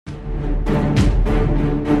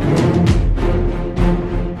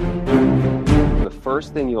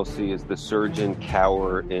first thing you'll see is the surgeon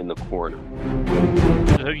cower in the corner.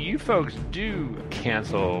 So you folks do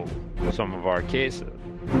cancel some of our cases.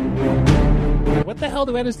 What the hell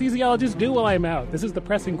do anesthesiologists do while I'm out? This is the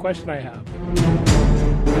pressing question I have.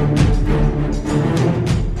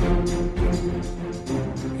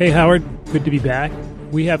 Hey, Howard. Good to be back.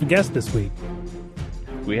 We have a guest this week.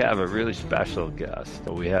 We have a really special guest.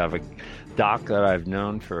 We have a doc that I've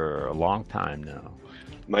known for a long time now.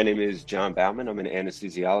 My name is John Bauman. I'm an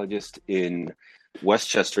anesthesiologist in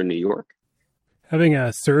Westchester, New York. Having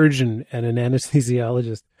a surgeon and an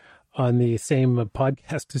anesthesiologist on the same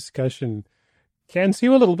podcast discussion can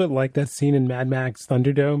seem a little bit like that scene in Mad Max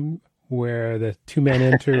Thunderdome where the two men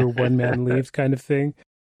enter, one man leaves kind of thing.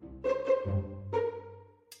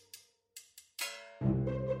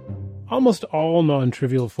 Almost all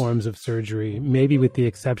non-trivial forms of surgery, maybe with the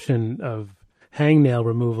exception of hangnail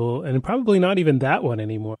removal, and probably not even that one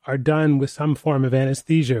anymore, are done with some form of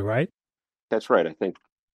anesthesia, right? That's right. I think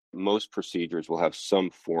most procedures will have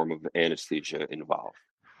some form of anesthesia involved,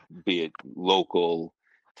 be it local,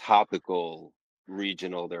 topical,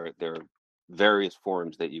 regional. There are various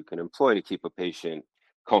forms that you can employ to keep a patient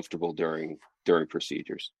comfortable during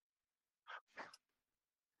procedures.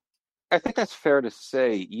 I think that's fair to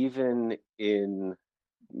say, even in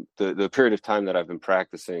the period of time that I've been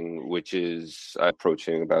practicing, which is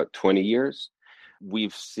approaching about 20 years,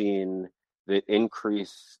 we've seen the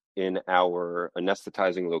increase in our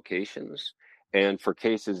anesthetizing locations. And for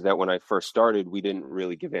cases that when I first started, we didn't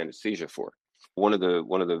really give anesthesia for. One of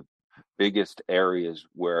the biggest areas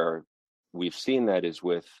where we've seen that is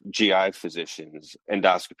with GI physicians,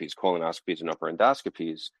 endoscopies, colonoscopies, and upper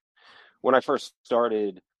endoscopies. When I first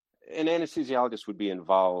started, an anesthesiologist would be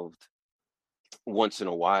involved once in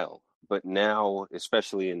a while, but now,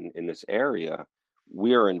 especially in this area,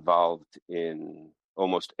 we are involved in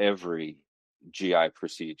almost every GI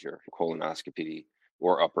procedure, colonoscopy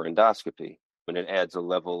or upper endoscopy, and it adds a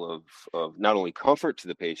level of not only comfort to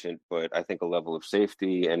the patient, but I think a level of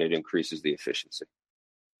safety, and it increases the efficiency.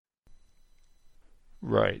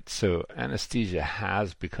 Right. So anesthesia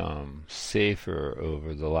has become safer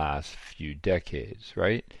over the last few decades,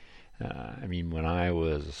 right? When I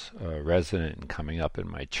was a resident and coming up in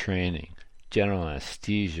my training, general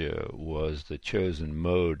anesthesia was the chosen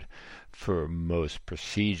mode for most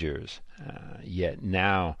procedures. Yet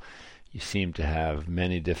now you seem to have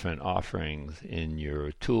many different offerings in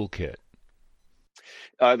your toolkit.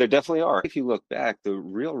 There definitely are. If you look back, the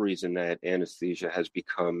real reason that anesthesia has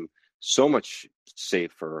become so much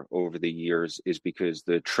safer over the years is because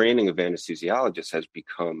the training of anesthesiologists has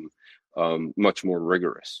become much more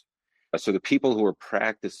rigorous. So the people who are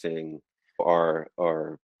practicing are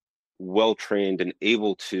well trained and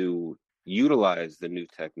able to utilize the new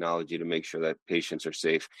technology to make sure that patients are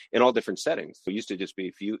safe in all different settings. So it used to just be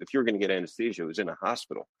if you were going to get anesthesia, it was in a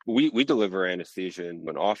hospital. We deliver anesthesia in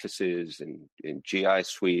offices and in GI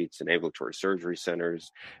suites and ambulatory surgery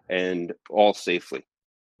centers, and all safely.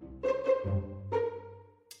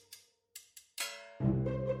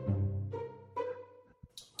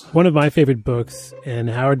 One of my favorite books, and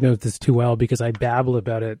Howard knows this too well because I babble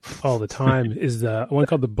about it all the time, is one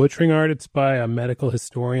called The Butchering Art. It's by a medical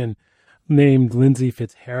historian named Lindsay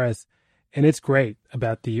Fitzharris, and it's great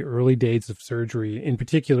about the early days of surgery, in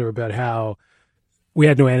particular about how we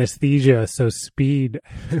had no anesthesia, so speed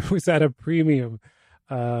was at a premium.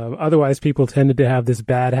 Otherwise, people tended to have this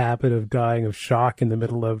bad habit of dying of shock in the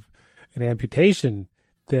middle of an amputation,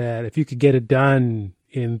 that if you could get it done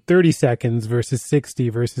in 30 seconds versus 60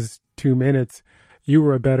 versus 2 minutes, you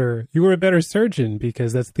were a better surgeon,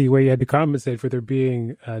 because that's the way you had to compensate for there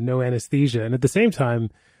being no anesthesia. And at the same time,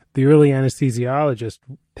 the early anesthesiologists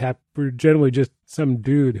were generally just some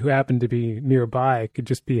dude who happened to be nearby. It could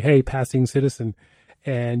just be, hey, passing citizen.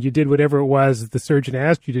 And you did whatever it was the surgeon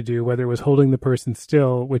asked you to do, whether it was holding the person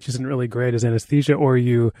still, which isn't really great as anesthesia, or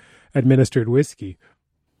you administered whiskey.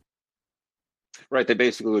 Right. They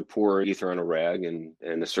basically would pour ether on a rag, and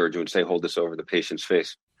the surgeon would say, hold this over the patient's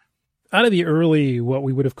face. Out of the early, what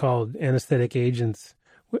we would have called anesthetic agents,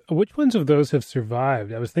 which ones of those have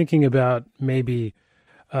survived? I was thinking about maybe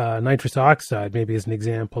nitrous oxide, maybe as an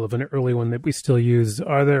example of an early one that we still use.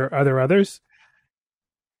 Are there others?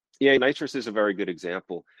 Yeah, nitrous is a very good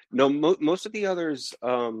example. No, most of the others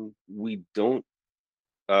we don't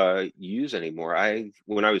use anymore.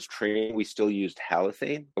 When I was training, we still used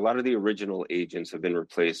halothane. A lot of the original agents have been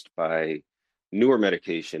replaced by newer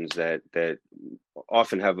medications that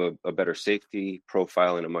often have a better safety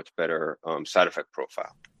profile and a much better side effect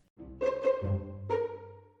profile.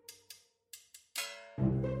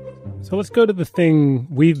 So let's go to the thing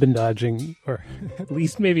we've been dodging, or at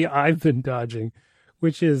least maybe I've been dodging,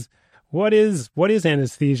 which is what is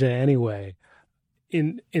anesthesia anyway?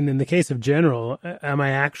 In the case of general, am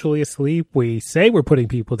I actually asleep? We say we're putting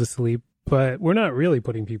people to sleep, but we're not really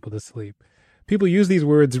putting people to sleep. People use these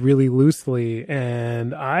words really loosely,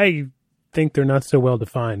 and I think they're not so well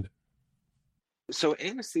defined. So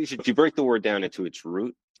anesthesia, if you break the word down into its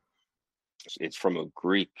root, it's from a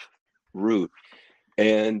Greek root,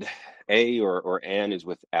 and or an is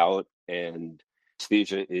without, and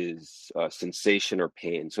anesthesia is sensation or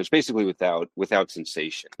pain. So it's basically without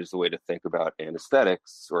sensation is the way to think about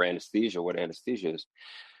anesthetics or anesthesia, what anesthesia is.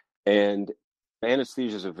 And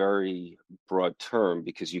anesthesia is a very broad term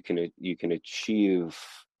because you can achieve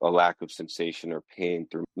a lack of sensation or pain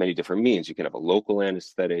through many different means. You can have a local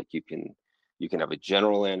anesthetic, you can have a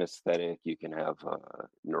general anesthetic, you can have a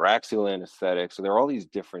neuraxial anesthetic. So there are all these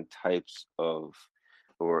different types of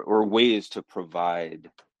or ways to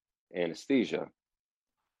provide anesthesia.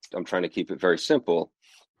 I'm trying to keep it very simple,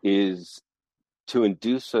 is to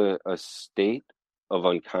induce a state of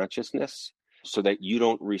unconsciousness so that you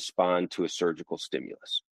don't respond to a surgical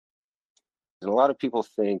stimulus. And a lot of people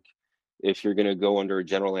think if you're going to go under a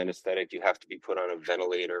general anesthetic, you have to be put on a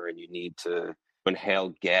ventilator and you need to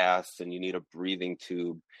inhale gas and you need a breathing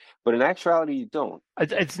tube. But in actuality, you don't.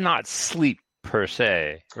 It's not sleep per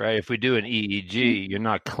se, right? If we do an EEG, you're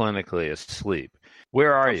not clinically asleep.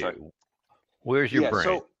 Where are you? Where's your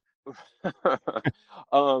brain?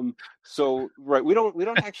 So right, we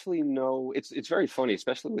don't actually know. It's very funny,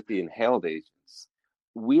 especially with the inhaled agents.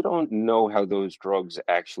 We don't know how those drugs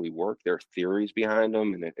actually work. There are theories behind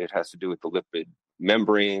them, and it has to do with the lipid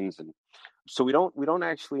membranes, and so we don't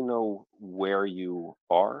actually know where you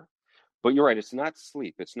are. But you're right, it's not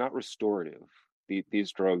sleep, it's not restorative.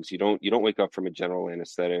 These drugs, you don't wake up from a general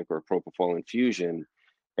anesthetic or propofol infusion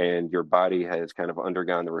and your body has kind of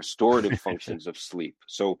undergone the restorative functions of sleep.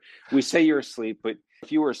 So we say you're asleep, but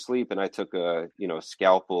if you were asleep and I took a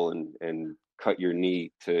scalpel and cut your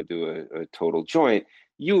knee to do a total joint,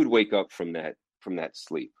 you would wake up from that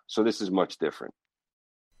sleep. So this is much different.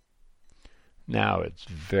 Now, it's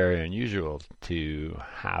very unusual to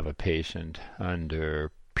have a patient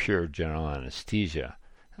under pure general anesthesia.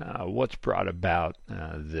 What's brought about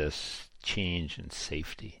this change in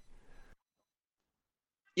safety?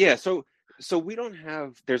 Yeah, so we don't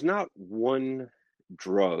have, there's not one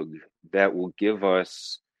drug that will give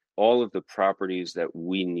us all of the properties that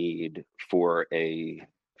we need for a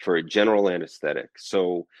general anesthetic.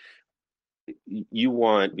 So you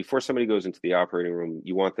want, before somebody goes into the operating room,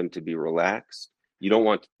 you want them to be relaxed. You don't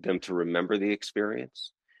want them to remember the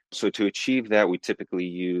experience. So to achieve that, we typically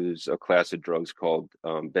use a class of drugs called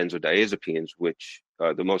benzodiazepines, which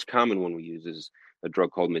the most common one we use is a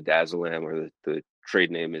drug called midazolam, or the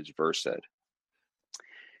trade name is Versed.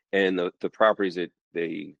 And the properties, it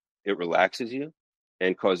relaxes you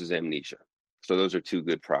and causes amnesia. So those are two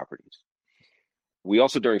good properties. We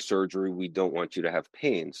also, during surgery, we don't want you to have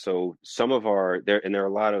pain. So some of there are a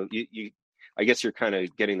lot of, I guess you're kind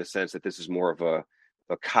of getting the sense that this is more of a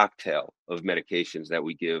cocktail of medications that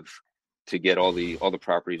we give to get all the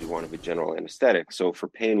properties you want of a general anesthetic. So for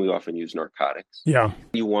pain, we often use narcotics. Yeah.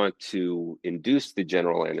 You want to induce the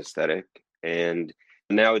general anesthetic. And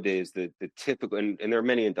nowadays, the typical, and there are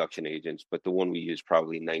many induction agents, but the one we use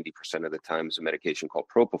probably 90% of the time is a medication called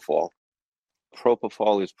propofol.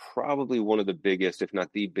 Propofol is probably one of the biggest, if not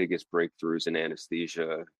the biggest, breakthroughs in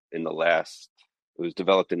anesthesia in the last, it was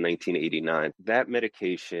developed in 1989. That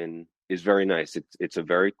medication is very nice. It's a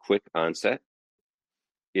very quick onset.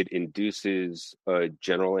 It induces a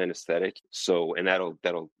general anesthetic. So, and that'll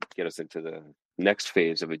get us into the next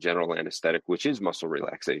phase of a general anesthetic, which is muscle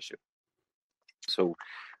relaxation. So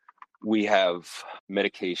we have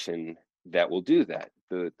medication that will do that.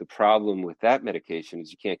 The problem with that medication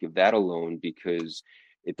is you can't give that alone because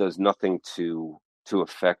it does nothing to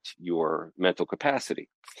affect your mental capacity.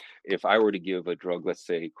 If I were to give a drug, let's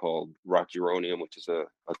say called rocuronium, which is a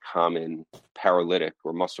common paralytic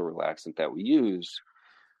or muscle relaxant that we use,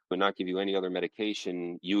 but not give you any other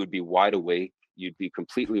medication, you would be wide awake. You'd be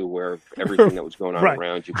completely aware of everything that was going on right.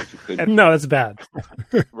 around you, but you couldn't. No, that's bad.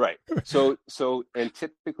 Right. So, and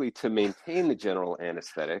typically to maintain the general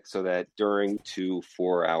anesthetic so that during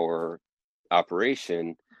 2-4 hour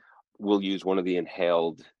operation, we'll use one of the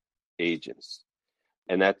inhaled agents.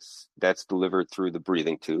 And that's delivered through the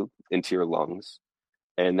breathing tube into your lungs.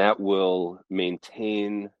 And that will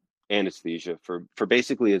maintain anesthesia for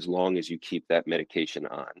basically as long as you keep that medication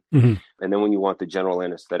on. Mm-hmm. And then when you want the general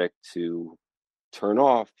anesthetic to turn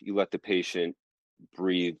off, you let the patient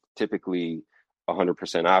breathe typically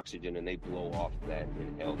 100% oxygen and they blow off that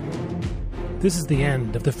inhaled. This is the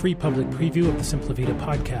end of the free public preview of the Simpla Vita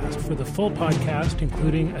podcast. For the full podcast,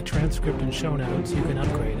 including a transcript and show notes, you can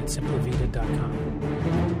upgrade at simplavita.com.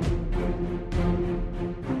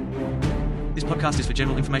 This podcast is for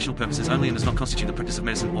general informational purposes only and does not constitute the practice of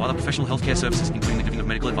medicine or other professional healthcare services, including the giving of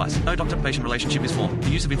medical advice. No doctor-patient relationship is formed. The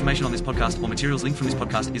use of information on this podcast or materials linked from this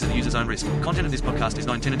podcast is at the user's own risk. The content of this podcast is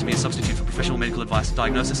not intended to be a substitute for professional medical advice,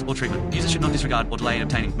 diagnosis, or treatment. Users should not disregard or delay in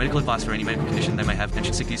obtaining medical advice for any medical condition they may have and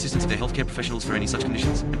should seek the assistance of their healthcare professionals for any such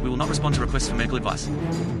conditions. We will not respond to requests for medical advice.